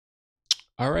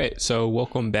All right, so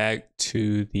welcome back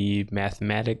to the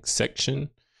mathematics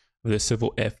section of the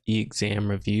Civil FE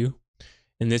exam review.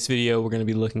 In this video, we're going to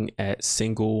be looking at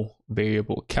single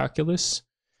variable calculus.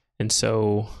 And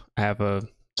so I have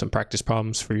some practice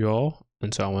problems for you all.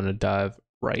 And so I want to dive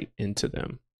right into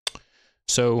them.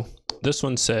 So this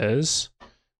one says,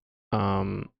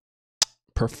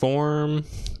 perform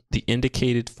the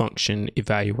indicated function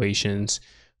evaluations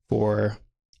for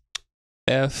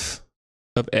f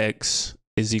of x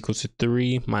is equal to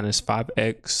 3 minus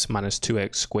 5x minus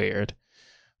 2x squared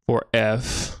for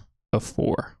f of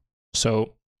 4.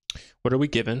 So what are we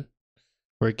given?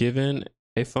 We're given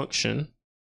a function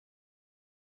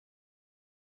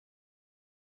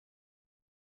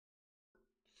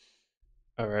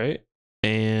all right,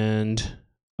 and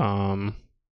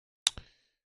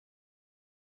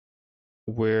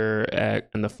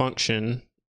and the function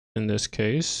in this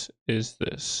case is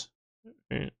this,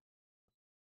 right?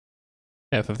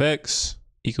 F of x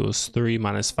equals 3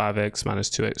 minus 5x minus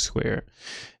 2x squared.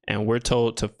 And we're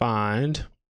told to find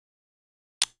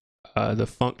the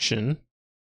function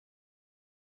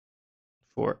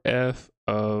for f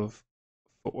of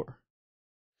 4.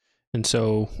 And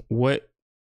so what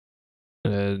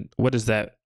does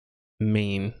that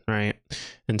mean, right?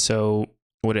 And so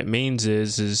what it means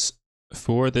is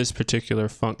for this particular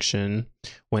function,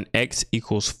 when x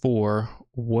equals 4,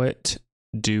 what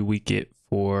do we get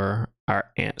for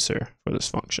our answer for this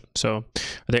function? So are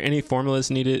there any formulas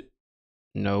needed?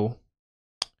 No.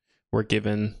 We're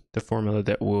given the formula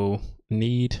that we'll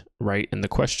need right in the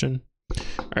question.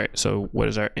 All right, so what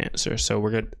is our answer? So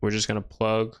we're just gonna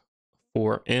plug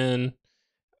 4 in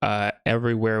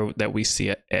everywhere that we see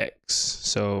an x.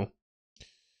 So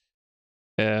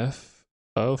f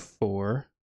of 4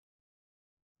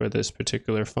 for this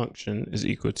particular function is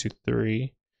equal to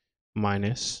 3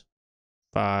 minus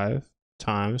 5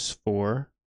 times 4,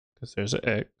 because there's an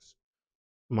x,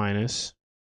 minus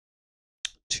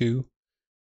 2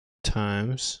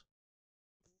 times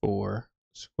 4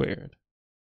 squared.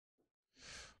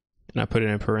 And I put it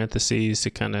in parentheses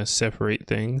to kind of separate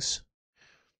things.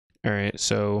 All right,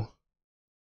 so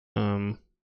I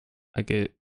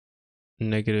get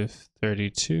negative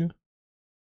 32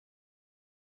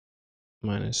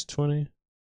 minus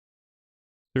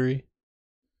 23.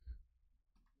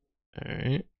 All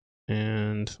right,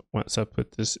 and once I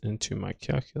put this into my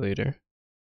calculator,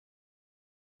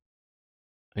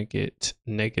 I get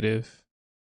negative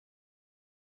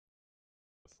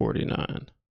 49.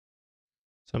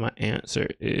 So my answer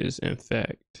is, in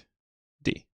fact,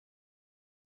 D.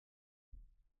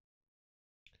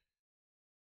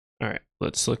 All right,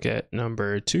 let's look at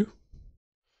number 2.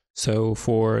 So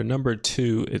for number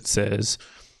 2, it says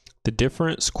the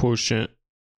difference quotient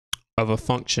of a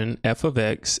function f of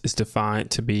x is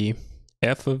defined to be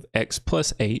f of x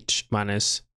plus h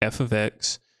minus f of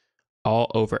x all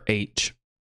over h.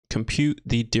 Compute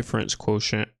the difference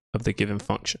quotient of the given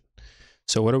function.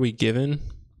 So what are we given?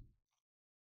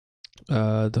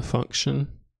 The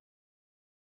function,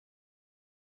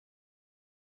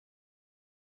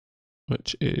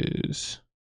 which is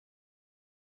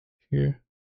here.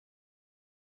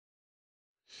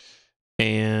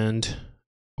 And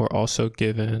we're also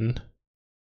given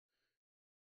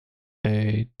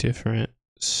a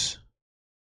difference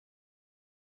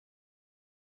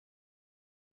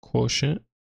quotient.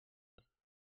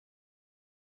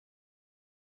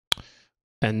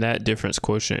 And that difference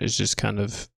quotient is just kind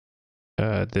of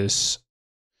this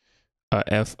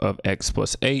f of x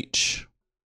plus h.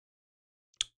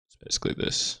 It's basically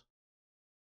this.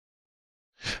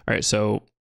 All right, so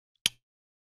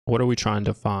what are we trying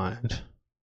to find?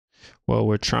 Well,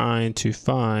 we're trying to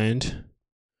find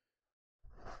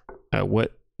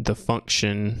what the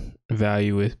function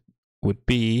value would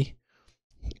be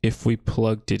if we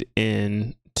plugged it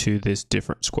in to this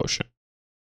difference quotient.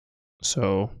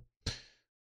 So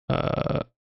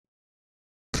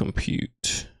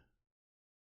compute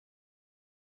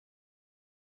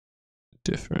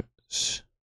difference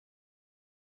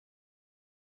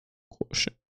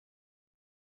quotient.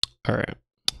 All right.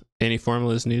 Any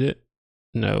formulas needed?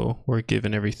 No, we're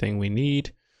given everything we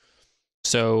need.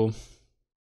 So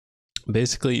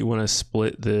basically you want to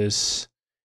split this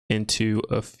into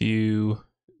a few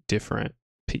different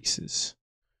pieces,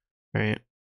 right?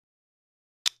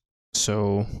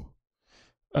 So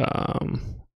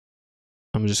I'm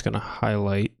just going to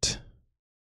highlight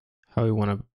how we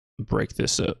want to break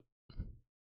this up.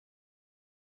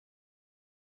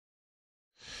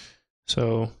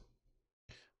 So I'm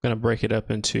going to break it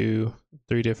up into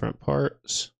 3 different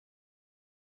parts.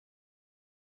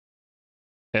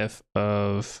 F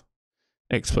of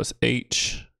x plus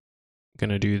h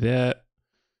gonna do that.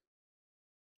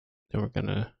 Then we're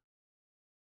gonna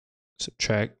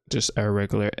subtract just our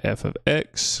regular f of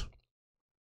x.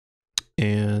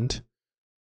 And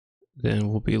then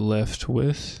we'll be left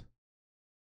with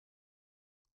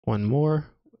one more,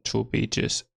 which will be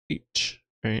just h,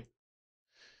 right?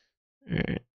 All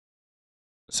right.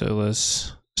 So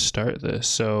let's start this.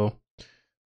 So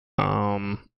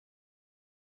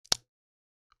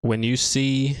when you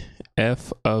see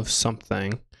f of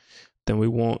something, then we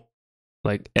want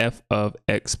like f of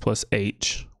x plus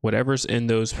h, whatever's in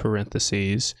those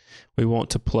parentheses, we want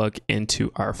to plug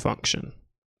into our function.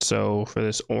 So for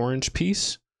this orange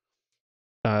piece,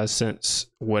 since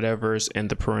whatever's in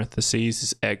the parentheses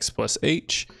is x plus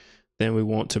h, then we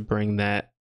want to bring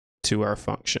that to our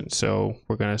function. So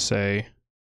we're going to say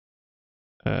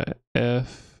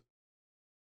f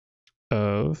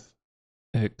of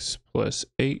x plus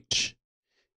h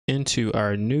into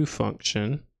our new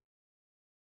function,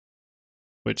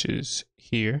 which is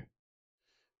here,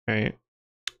 right?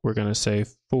 We're going to say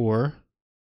 4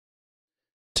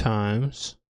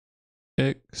 times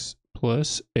x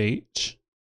plus h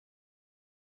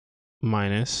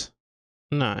minus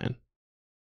 9,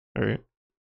 all right?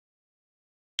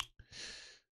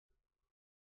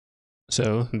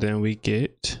 So then we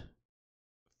get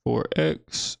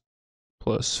 4x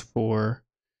plus 4h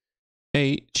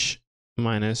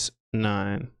minus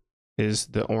 9 is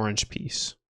the orange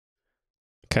piece.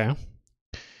 Okay.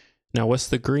 Now what's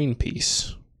the green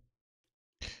piece?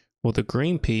 Well, the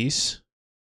green piece,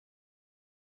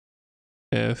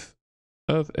 f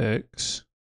of x,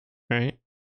 right?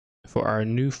 For our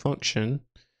new function,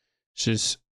 it's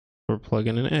just we're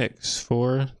plugging in x.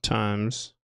 4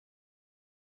 times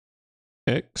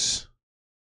x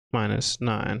minus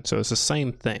 9. So it's the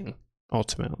same thing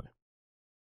ultimately.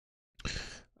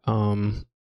 And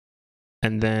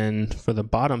then for the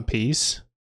bottom piece,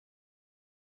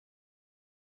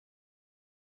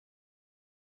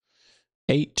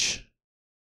 h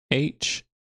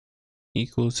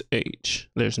equals h.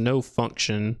 There's no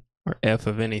function or f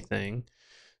of anything,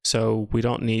 so we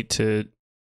don't need to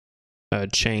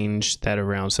change that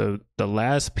around. So the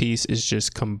last piece is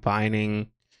just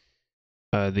combining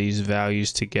these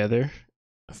values together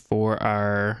for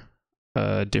our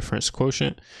difference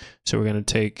quotient. So we're going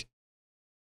to take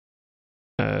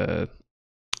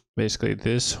basically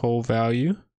this whole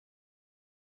value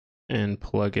and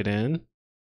plug it in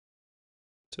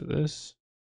to this.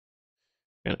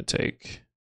 We're going to take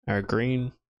our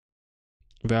green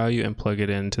value and plug it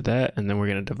into that, and then we're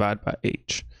going to divide by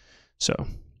h. So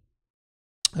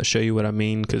I'll show you what I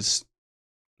mean, because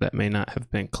that may not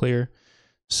have been clear.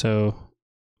 So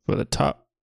for the top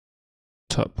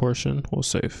portion, we'll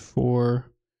say 4x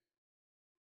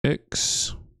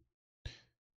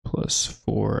plus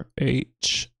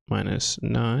 4h minus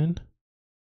 9.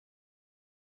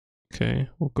 Okay,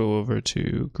 we'll go over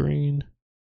to green.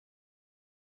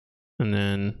 And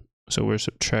then, so we're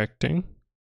subtracting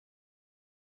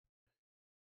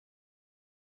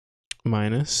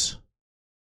minus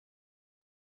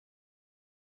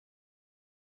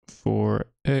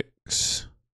 4x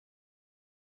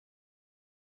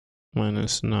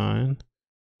minus 9.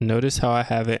 Notice how I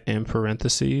have it in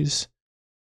parentheses.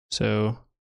 So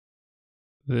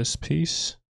this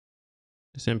piece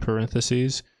is in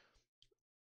parentheses.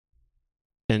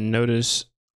 And notice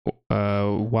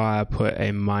why I put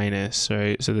a minus,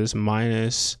 right? So this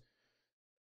minus,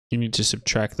 you need to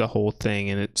subtract the whole thing.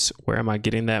 And it's, where am I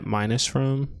getting that minus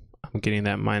from? I'm getting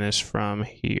that minus from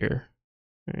here,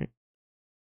 right?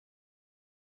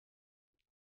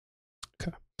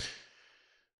 Okay.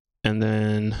 And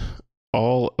then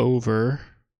all over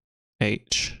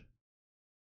h.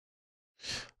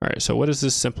 All right, so what does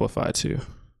this simplify to?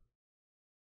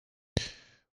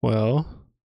 Well,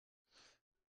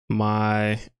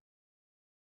 my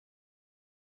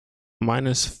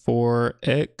minus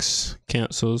 4x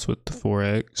cancels with the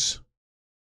 4x.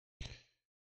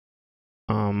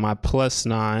 My plus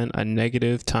 9, a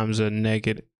negative times a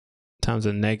negative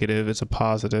is a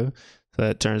positive. So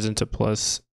that turns into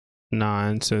plus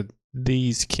 9. So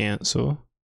these cancel.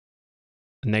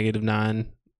 A negative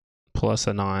 9 plus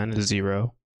a 9 is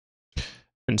 0.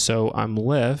 And so I'm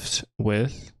left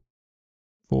with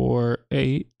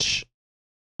 4h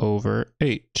over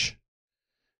h.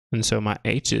 And so my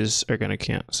h's are going to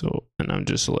cancel, and I'm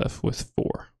just left with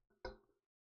 4.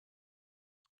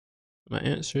 My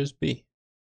answer is B.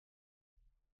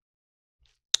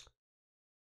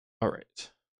 All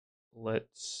right,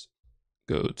 let's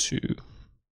go to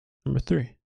number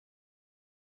 3.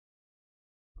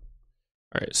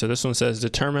 All right, so this one says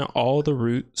determine all the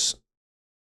roots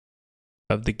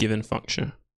of the given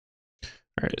function.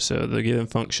 All right, so the given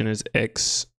function is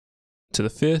x to the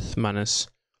 5th minus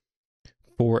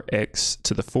 4x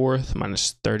to the 4th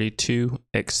minus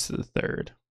 32x to the 3rd.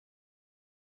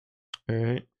 All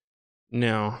right.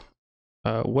 Now,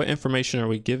 what information are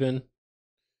we given?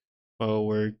 Well,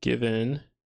 we're given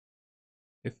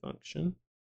a function,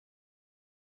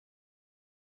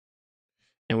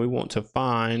 and we want to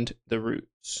find the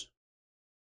roots.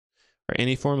 Are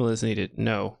any formulas needed?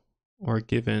 No. We're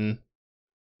given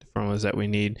the formulas that we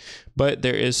need, but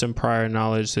there is some prior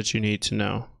knowledge that you need to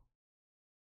know.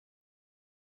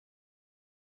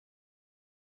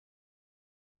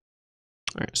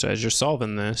 All right, so as you're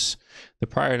solving this, the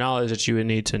prior knowledge that you would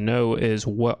need to know is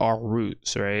what are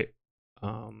roots, right?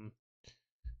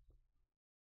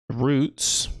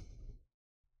 Roots.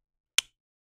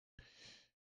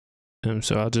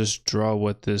 So I'll just draw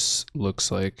what this looks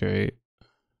like, right?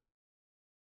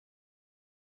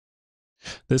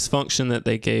 This function that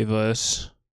they gave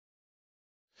us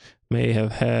may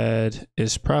have had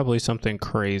is probably something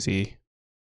crazy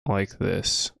like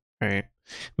this, right?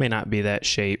 May not be that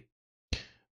shape.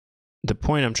 The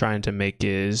point I'm trying to make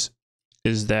is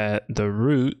that the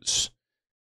roots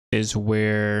is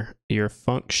where your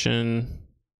function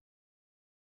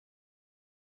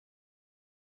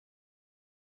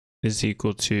is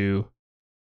equal to,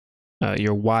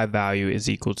 your y value is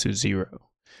equal to 0.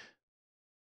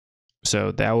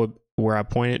 So that would, where I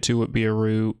point it to would be a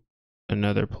root.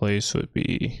 Another place would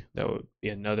be, that would be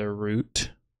another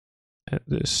root at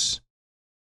this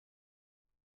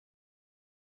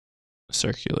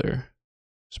circular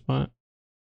spot.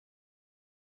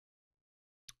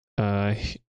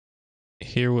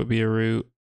 Here would be a root,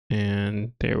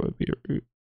 and there would be a root.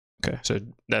 Okay, so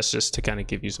that's just to kind of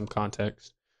give you some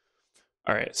context.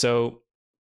 All right, so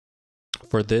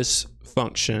for this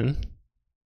function,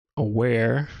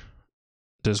 where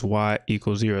does y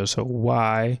equal 0? So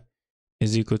y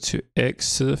is equal to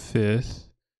x to the 5th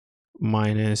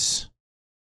minus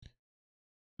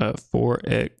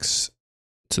 4x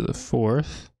to the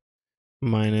 4th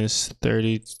minus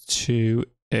 32x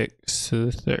to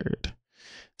the 3rd.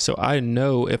 So I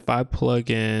know if I plug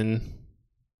in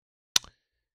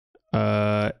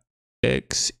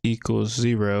x equals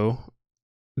 0,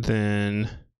 then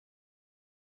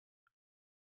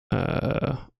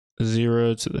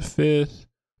 0 to the 5th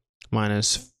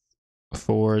minus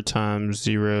 4 times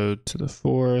 0 to the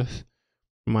 4th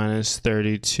minus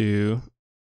 32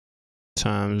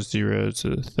 times 0 to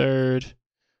the 3rd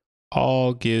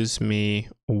all gives me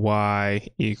y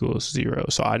equals 0.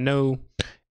 So I know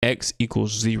x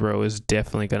equals 0 is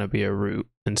definitely going to be a root.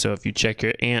 And so if you check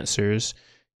your answers,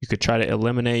 you could try to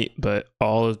eliminate, but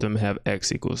all of them have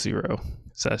x equals 0.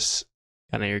 So that's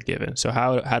kind of your given. So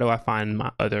how do I find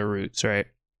my other roots, right?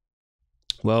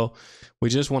 Well, we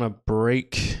just want to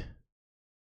break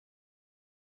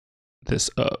this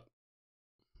up.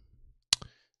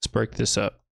 Let's break this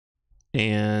up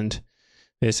and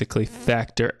basically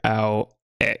factor out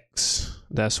x.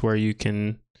 That's where you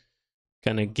can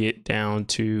kind of get down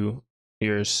to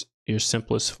your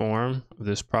simplest form of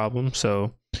this problem.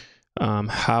 So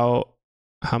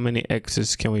how many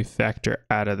x's can we factor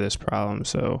out of this problem?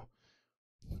 So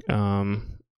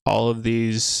all of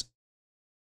these,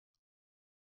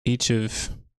 each of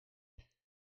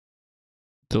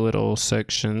the little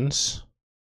sections,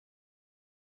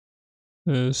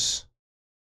 this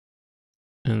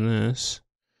and this,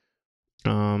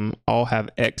 all have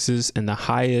x's, and the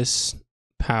highest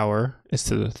power is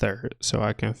to the 3rd. So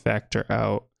I can factor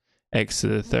out x to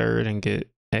the 3rd and get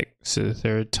x to the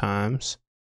 3rd times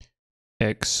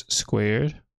x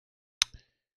squared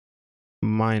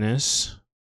minus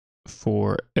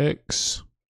 4x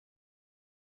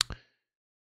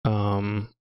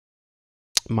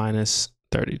minus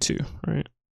 32, right?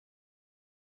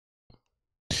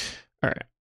 All right.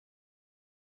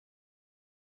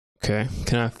 Okay,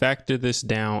 can I factor this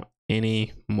down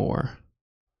any more?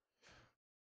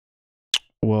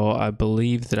 Well, I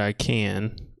believe that I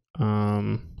can.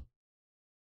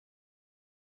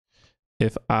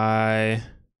 If I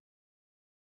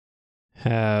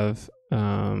have,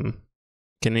 can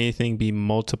anything be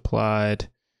multiplied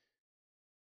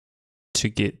to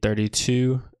get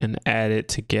 32 and added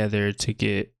together to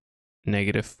get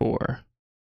 -4?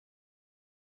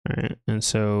 All right, and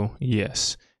so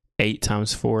yes, 8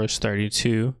 times 4 is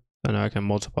 32. I know I can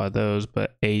multiply those,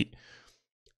 but 8,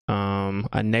 a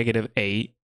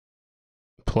 -8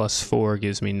 plus 4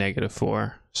 gives me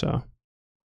 -4.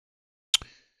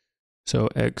 So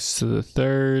x to the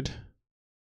 3rd.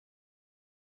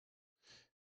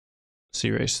 Let's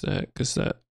erase that because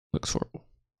that looks horrible.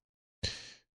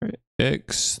 All right,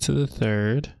 x to the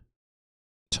 3rd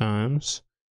times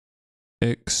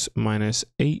x minus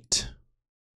 8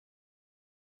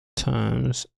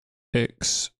 times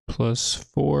x plus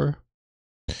 4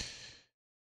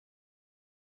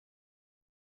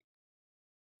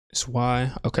 is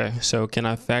y. Okay, so can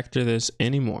I factor this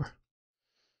anymore?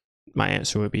 My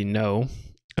answer would be no.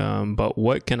 But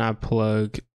what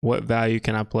value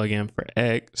can I plug in for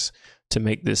x to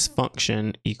make this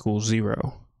function equal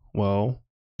 0? Well,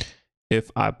 if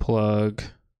I plug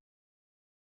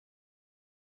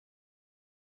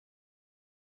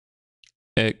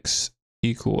x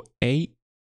equals 8,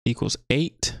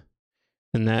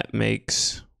 and that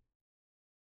makes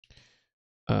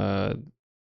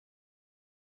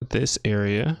this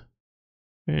area,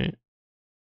 right,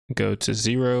 go to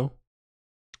 0,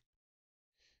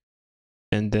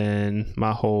 and then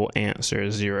my whole answer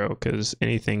is 0 because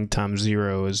anything times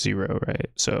 0 is 0, right?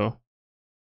 So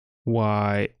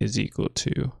y is equal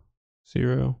to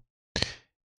 0,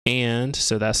 and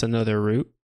so that's another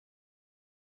root,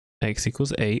 x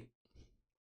equals 8,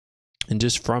 and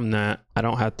just from that I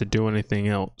don't have to do anything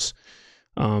else,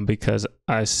 because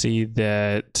I see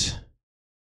that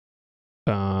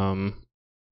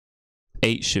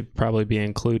 8 should probably be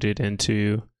included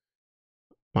into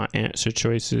my answer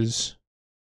choices.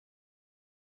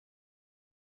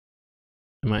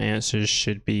 My answers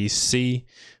should be C,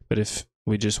 but if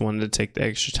we just wanted to take the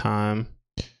extra time,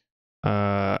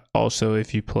 also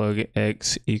if you plug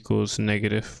x equals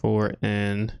negative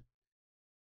 4n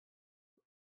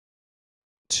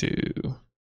to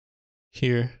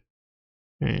here,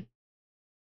 right,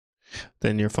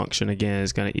 then your function again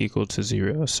is going to equal to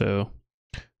 0. So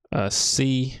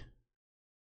C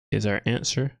is our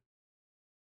answer.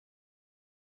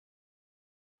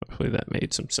 Hopefully that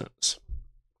made some sense.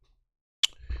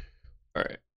 All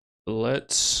right,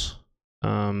 let's,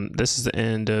 this is the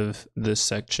end of this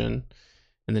section.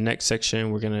 In the next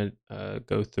section, we're going to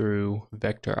go through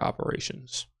vector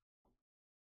operations.